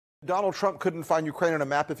Donald Trump couldn't find Ukraine on a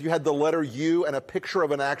map if you had the letter U and a picture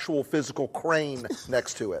of an actual physical crane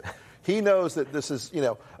next to it. He knows that this is,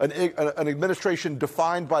 an administration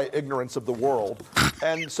defined by ignorance of the world.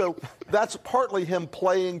 And so that's partly him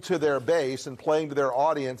playing to their base and playing to their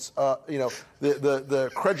audience,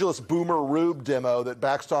 the credulous boomer Rube demo that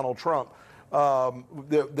backs Donald Trump,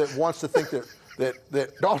 that wants to think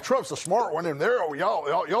that Donald Trump's a smart one, and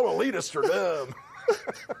y'all elitists are dumb.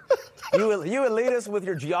 You elitists with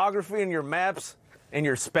your geography and your maps and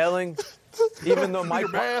your spelling, even though your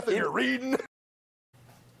math and your reading.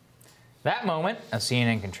 That moment of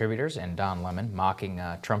CNN contributors and Don Lemon mocking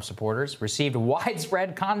Trump supporters received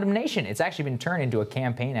widespread condemnation. It's actually been turned into a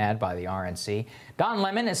campaign ad by the RNC. Don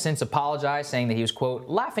Lemon has since apologized, saying that he was, quote,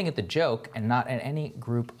 laughing at the joke and not at any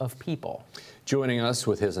group of people. Joining us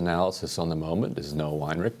with his analysis on the moment is Noah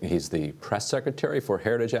Weinrich. He's the press secretary for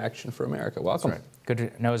Heritage Action for America. Welcome. Right. Good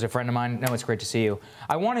to know as a friend of mine. No, it's great to see you.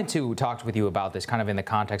 I wanted to talk with you about this kind of in the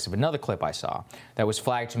context of another clip I saw that was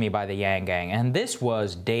flagged to me by the Yang Gang. And this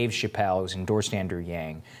was Dave Chappelle, who's endorsed Andrew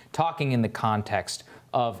Yang, talking in the context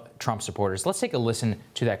of Trump supporters. Let's take a listen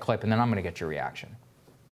to that clip, and then I'm going to get your reaction.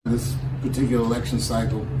 This particular election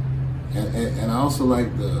cycle, and I also like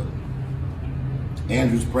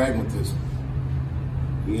Andrew's pragmatism.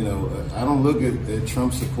 I don't look at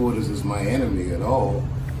Trump supporters as my enemy at all.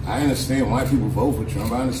 I understand why people vote for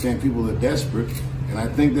Trump. I understand people are desperate. And I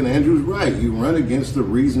think that Andrew's right. You run against the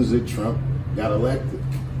reasons that Trump got elected.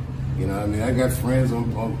 I got friends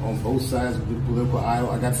on both sides of the political aisle.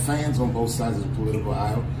 I got fans on both sides of the political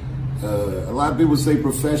aisle. A lot of people say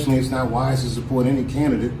professionally it's not wise to support any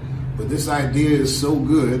candidate. But this idea is so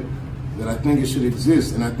good that I think it should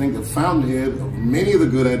exist. And I think the fountainhead of many of the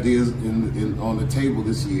good ideas on the table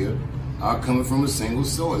this year are coming from a single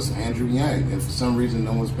source, Andrew Yang. And for some reason,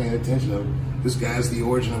 no one's paying attention. This guy's the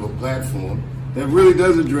origin of a platform that really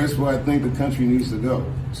does address where I think the country needs to go.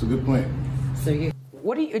 It's a good plan. So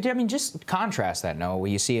just contrast that, Noah,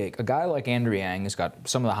 where you see a guy like Andrew Yang who's got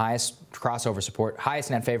some of the highest crossover support,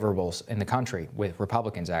 highest net favorables in the country with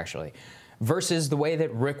Republicans, actually, versus the way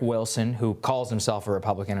that Rick Wilson, who calls himself a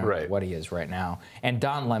Republican, I don't know what he is right now, and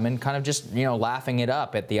Don Lemon kind of just, laughing it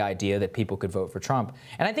up at the idea that people could vote for Trump.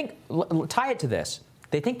 And I think, tie it to this,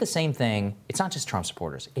 they think the same thing. It's not just Trump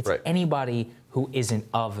supporters. It's anybody who isn't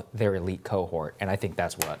of their elite cohort. And I think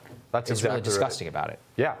that's exactly really disgusting about it.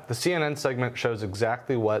 Yeah, the CNN segment shows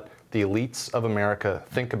exactly what the elites of America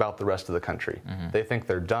think about the rest of the country. They think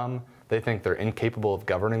they're dumb. They think they're incapable of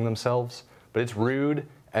governing themselves. But it's rude,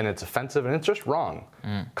 and it's offensive, and it's just wrong.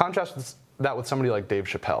 Contrast that with somebody like Dave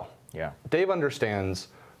Chappelle. Yeah. Dave understands,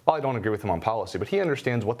 well, I don't agree with him on policy, but he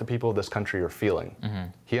understands what the people of this country are feeling.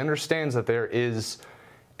 He understands that there is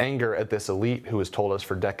anger at this elite who has told us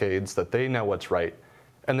for decades that they know what's right,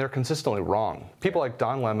 and they're consistently wrong. People like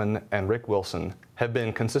Don Lemon and Rick Wilson have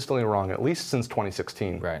been consistently wrong, at least since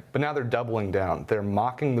 2016. Right. But now they're doubling down. They're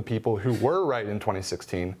mocking the people who were right in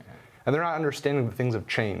 2016, and they're not understanding that things have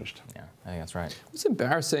changed. Yeah. I think that's right. What's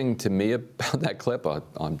embarrassing to me about that clip,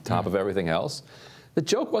 on top of everything else, the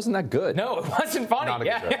joke wasn't that good. No, it wasn't funny.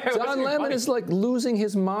 Don Lemon is like losing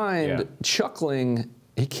his mind, chuckling.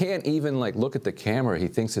 He can't even look at the camera. He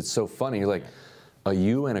thinks it's so funny. You're like, a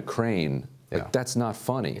you and a crane. That's not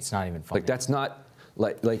funny. It's not even funny. That's not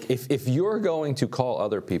if you're going to call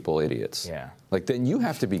other people idiots, then you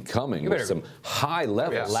have to be coming with some high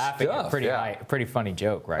level laughing stuff. At pretty funny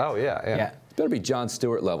joke, right? Oh yeah. It better be Jon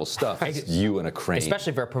Stewart level stuff. It's you and a crane.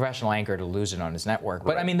 Especially for a professional anchor to lose it on his network.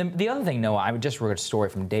 But I mean, the other thing, Noah, I just read a story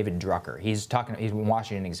from David Drucker. He's in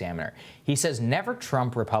Washington Examiner. He says never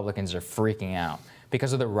Trump Republicans are freaking out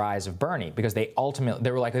because of the rise of Bernie, because they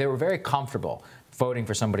were very comfortable voting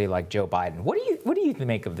for somebody like Joe Biden. What do you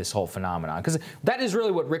make of this whole phenomenon? Because that is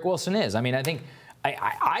really what Rick Wilson is. I mean, I think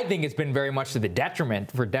it's been very much to the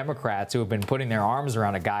detriment for Democrats who have been putting their arms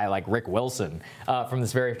around a guy like Rick Wilson from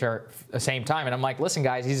this very same time. And I'm like, listen,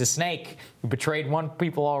 guys, he's a snake who betrayed one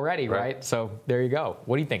people already, right? So there you go.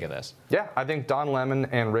 What do you think of this? Yeah, I think Don Lemon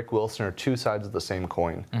and Rick Wilson are two sides of the same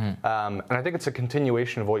coin. And I think it's a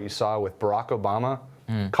continuation of what you saw with Barack Obama,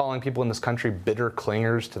 calling people in this country bitter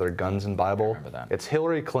clingers to their guns and Bible. I remember that. It's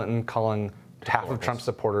Hillary Clinton calling half of Trump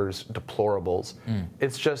supporters deplorables.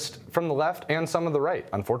 It's just from the left and some of the right,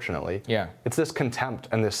 unfortunately. Yeah. It's this contempt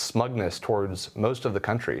and this smugness towards most of the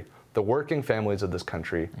country, the working families of this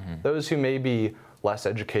country, those who may be less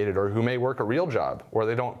educated or who may work a real job where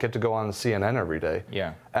they don't get to go on CNN every day.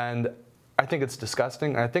 Yeah. And I think it's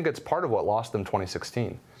disgusting. And I think it's part of what lost them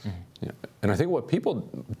 2016. Yeah. And I think what people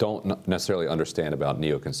don't necessarily understand about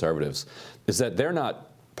neoconservatives is that they're not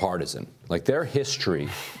partisan. Like their history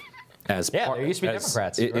there used to be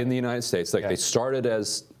Democrats in the United States. Like they started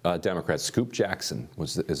as Democrats. Scoop Jackson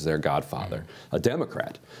is their godfather, a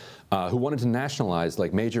Democrat. Who wanted to nationalize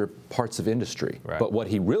like major parts of industry. Right. But what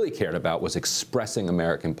he really cared about was expressing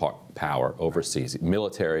American power overseas,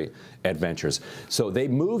 military adventures. So they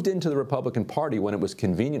moved into the Republican Party when it was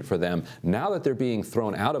convenient for them. Now that they're being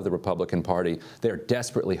thrown out of the Republican Party, they're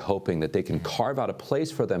desperately hoping that they can carve out a place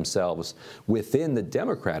for themselves within the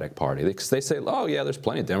Democratic Party. They say, oh yeah, there's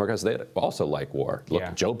plenty of Democrats. They also like war.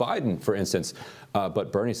 Look, Joe Biden, for instance.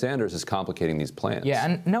 But Bernie Sanders is complicating these plans. Yeah,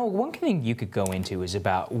 and no, one thing you could go into is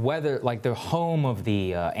about whether, like, the home of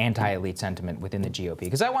the anti-elite sentiment within the GOP.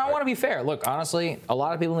 Because I want to be fair. Look, honestly, a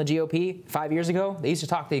lot of people in the GOP 5 years ago, they used to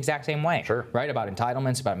talk the exact same way. Sure. Right? About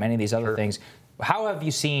entitlements, about many of these other things. How have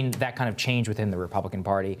you seen that kind of change within the Republican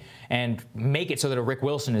Party and make it so that a Rick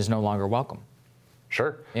Wilson is no longer welcome?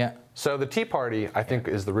 Sure. Yeah. So the Tea Party, I think,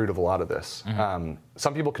 is the root of a lot of this.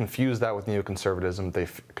 Some people confuse that with neoconservatism. They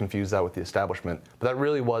confuse that with the establishment. But that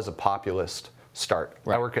really was a populist start.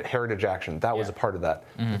 I work at Heritage Action. That was a part of that.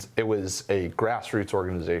 It was a grassroots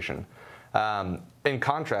organization. In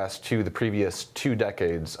contrast to the previous 2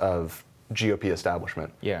 decades of GOP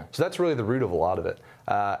establishment. Yeah. So that's really the root of a lot of it.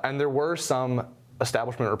 And there were some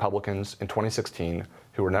establishment Republicans in 2016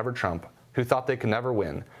 who were never Trump, who thought they could never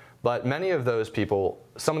win. But many of those people,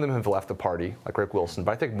 some of them have left the party, like Rick Wilson,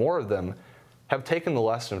 but I think more of them have taken the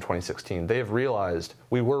lesson of 2016. They have realized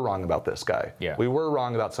we were wrong about this guy. Yeah. We were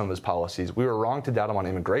wrong about some of his policies. We were wrong to doubt him on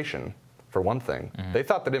immigration, for one thing. They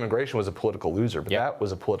thought that immigration was a political loser, but that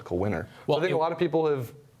was a political winner. Well, so I think a lot of people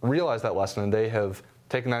have realized that lesson, and they have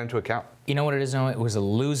taken that into account. You know what it is, Noah? It was a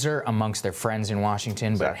loser amongst their friends in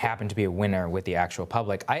Washington, but it happened to be a winner with the actual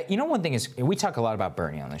public. You know, one thing is, we talk a lot about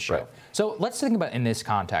Bernie on this show. Right. So let's think about in this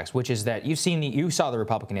context, which is that you saw the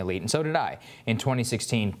Republican elite, and so did I, in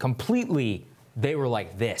 2016, completely, they were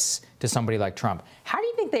like this to somebody like Trump. How do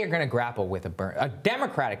you think they are going to grapple with a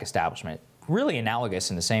Democratic establishment, really analogous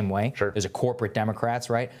in the same way? Sure. There's a corporate Democrats,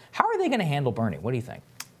 right? How are they going to handle Bernie? What do you think?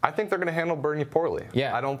 I think they're going to handle Bernie poorly.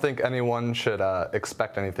 Yeah. I don't think anyone should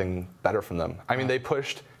expect anything better from them. I mean, they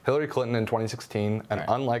pushed Hillary Clinton in 2016, an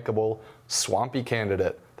unlikable, swampy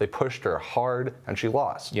candidate. They pushed her hard, and she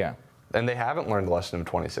lost. Yeah. And they haven't learned the lesson of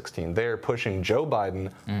 2016. They're pushing Joe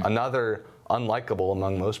Biden, another unlikable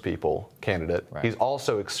among most people candidate. Right. He's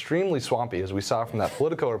also extremely swampy, as we saw from that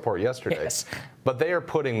Politico report yesterday. Yes. But they are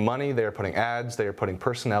putting money, they are putting ads, they are putting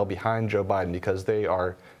personnel behind Joe Biden because they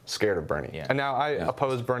are scared of Bernie. Yeah. And now I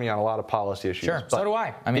oppose Bernie on a a lot of policy issues. Sure, so do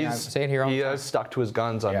I. I mean, I say it here all the time. He has stuck to his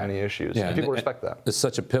guns on many issues. Yeah. People respect that. It's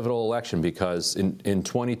such a pivotal election because in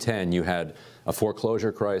 2010 you had a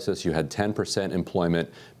foreclosure crisis, you had 10% employment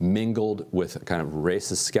mingled with kind of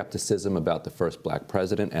racist skepticism about the first black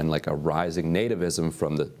president and like a rising nativism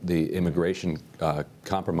from the immigration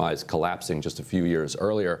compromise collapsing just a few years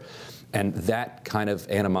earlier. And that kind of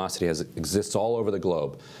animosity exists all over the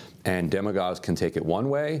globe. And demagogues can take it one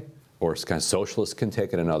way, or kind of socialists can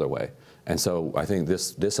take it another way. And so I think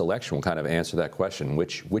this election will kind of answer that question.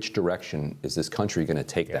 Which direction is this country going to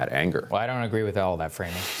take that anger? Well, I don't agree with all that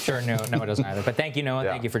framing. Sure, no, it doesn't either. But thank you, Noah.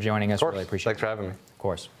 Thank you for joining us. Really appreciate it. Thanks for having me. Of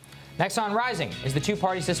course. Next on Rising, is the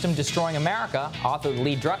two-party system destroying America? Author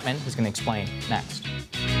Lee Drutman is going to explain next.